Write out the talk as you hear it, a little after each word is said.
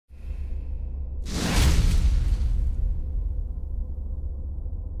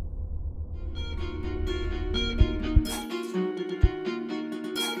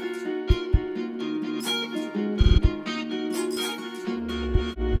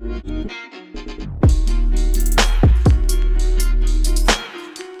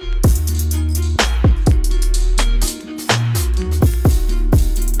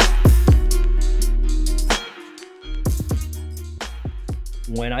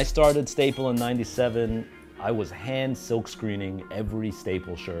I started Staple in '97, I was hand silk screening every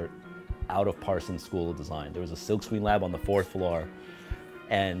Staple shirt out of Parsons School of Design. There was a silk screen lab on the 4th floor,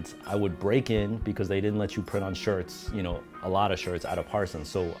 and I would break in because they didn't let you print on shirts, you know, a lot of shirts out of Parsons.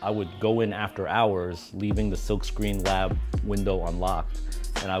 So I would go in after hours, leaving the silk screen lab window unlocked,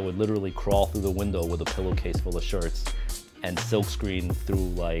 and I would literally crawl through the window with a pillowcase full of shirts and silk screen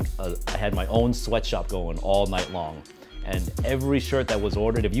through I had my own sweatshop going all night long. And every shirt that was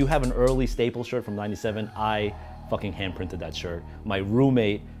ordered, if you have an early Staple shirt from '97, I fucking hand printed that shirt. My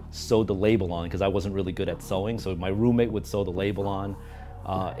roommate sewed the label on because I wasn't really good at sewing, so my roommate would sew the label on.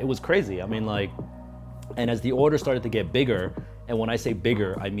 It was crazy. I mean, and as the order started to get bigger, and when I say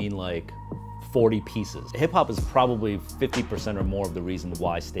bigger, I mean 40 pieces. Hip hop is probably 50% or more of the reason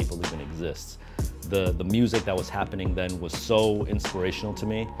why Staple even exists. The music that was happening then was so inspirational to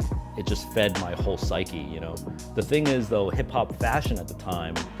me. It just fed my whole psyche, you know. The thing is though, hip hop fashion at the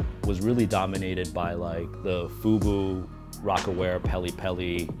time was really dominated by the FUBU, Rockaware, Peli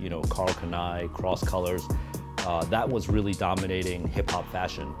Peli, you know, Karl Kani, Cross Colors. That was really dominating hip hop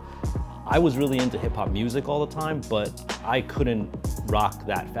fashion. I was really into hip hop music all the time, but I couldn't rock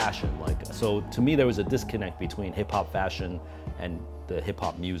that fashion. So to me, there was a disconnect between hip hop fashion and the hip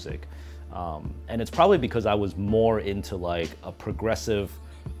hop music. And it's probably because I was more into a progressive,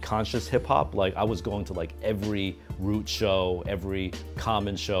 conscious hip hop. I was going to every Root show, every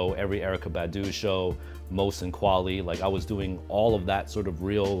Common show, every Erykah Badu show, Mos and Kweli. I was doing all of that sort of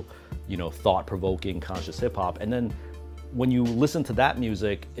real, you know, thought-provoking conscious hip hop. And then when you listen to that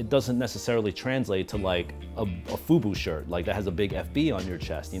music, it doesn't necessarily translate to a FUBU shirt, that has a big FB on your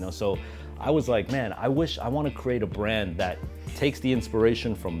chest, you know? So I was like, man, I want to create a brand that takes the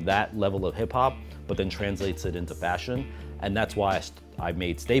inspiration from that level of hip hop, but then translates it into fashion. And that's why I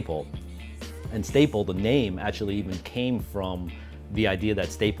made Staple. And Staple, the name actually even came from the idea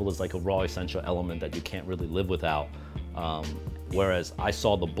that staple is a raw essential element that you can't really live without. Whereas I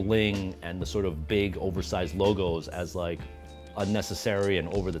saw the bling and the sort of big oversized logos as unnecessary and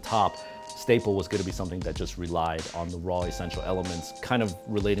over the top. Staple was going to be something that just relied on the raw essential elements, kind of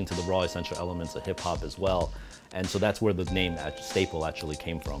relating to the raw essential elements of hip hop as well. And so that's where the name Staple actually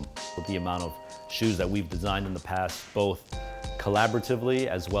came from. With the amount of shoes that we've designed in the past, both collaboratively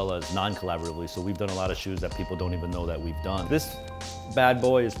as well as non-collaboratively. So we've done a lot of shoes that people don't even know that we've done. This bad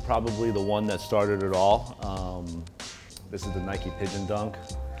boy is probably the one that started it all. This is the Nike Pigeon Dunk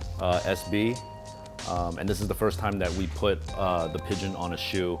SB. And this is the first time that we put the pigeon on a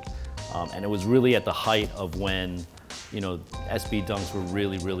shoe. And it was really at the height of when, you know, SB Dunks were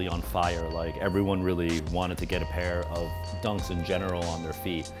really, really on fire. Everyone really wanted to get a pair of Dunks in general on their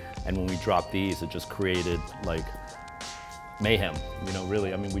feet. And when we dropped these, it just created mayhem, you know,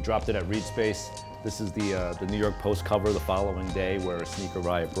 really. I mean, we dropped it at Reed Space. This is the New York Post cover the following day where a sneaker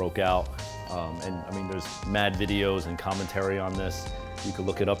riot broke out. And I mean, there's mad videos and commentary on this. You can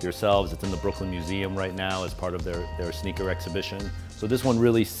look it up yourselves. It's in the Brooklyn Museum right now as part of their sneaker exhibition. So this one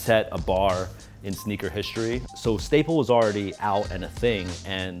really set a bar in sneaker history. So Staple was already out and a thing,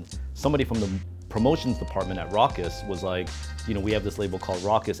 and somebody from the promotions department at Rawkus was like, you know, we have this label called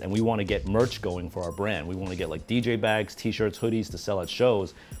Rawkus and we want to get merch going for our brand. We want to get DJ bags, t-shirts, hoodies to sell at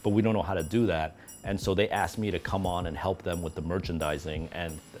shows, but we don't know how to do that. And so they asked me to come on and help them with the merchandising,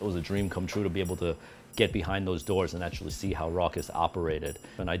 and it was a dream come true to be able to get behind those doors and actually see how Rawkus operated.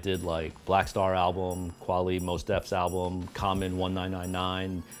 And I did Black Star album, Kweli, Mos Def's album, Common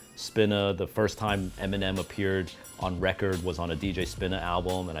 1999, Spinna. The first time Eminem appeared on record was on a DJ Spinna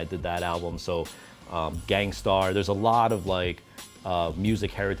album, and I did that album. So Gangstar, there's a lot of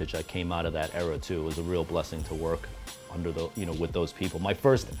music heritage that came out of that era too. It was a real blessing to work under with those people. My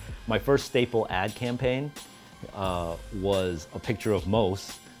first Staple ad campaign was a picture of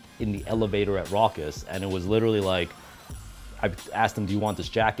Mos in the elevator at Rawkus, and it was literally I asked him, do you want this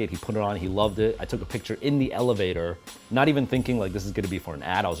jacket? He put it on, he loved it. I took a picture in the elevator, not even thinking this is gonna be for an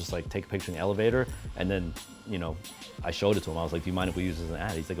ad. I was just take a picture in the elevator, and then, you know, I showed it to him. I was like, do you mind if we use this as an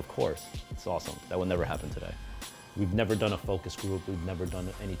ad? He's like, of course. It's awesome. That would never happen today. We've never done a focus group. We've never done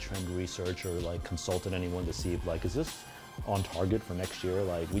any trend research or consulted anyone to see if is this on target for next year?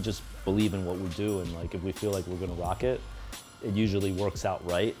 We just believe in what we do, and if we feel like we're gonna rock it, it usually works out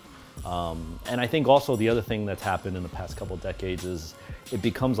right. And I think also the other thing that's happened in the past couple of decades is it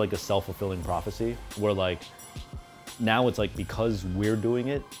becomes a self-fulfilling prophecy where now it's because we're doing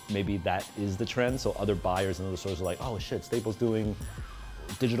it, maybe that is the trend. So other buyers and other stores are like, oh shit, Staples doing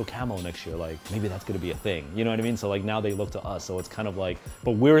digital camo next year. Maybe that's gonna be a thing. You know what I mean? So now they look to us. So it's kind of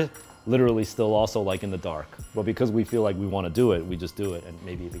but we're literally still also in the dark. But because we feel we want to do it, we just do it, and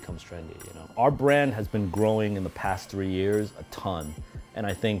maybe it becomes trendy, you know? Our brand has been growing in the past 3 years a ton. And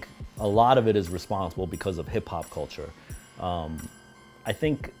I think a lot of it is responsible because of hip hop culture. I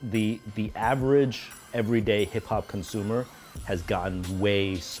think the average everyday hip hop consumer has gotten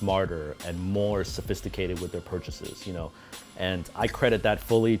way smarter and more sophisticated with their purchases, you know. And I credit that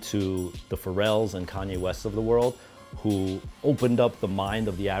fully to the Pharrells and Kanye Wests of the world, who opened up the mind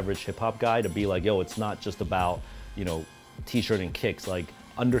of the average hip hop guy to be like, yo, it's not just about, you know, t-shirt and kicks. Like,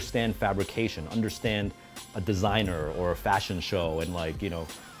 understand fabrication, understand a designer or a fashion show, and like, you know,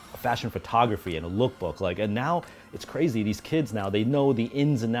 a fashion photography and a lookbook. Like, and now it's crazy. These kids now, they know the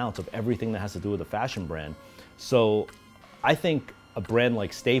ins and outs of everything that has to do with a fashion brand. So I think a brand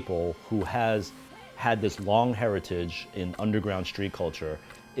like Staple, who has had this long heritage in underground street culture,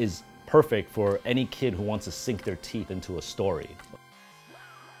 is perfect for any kid who wants to sink their teeth into a story.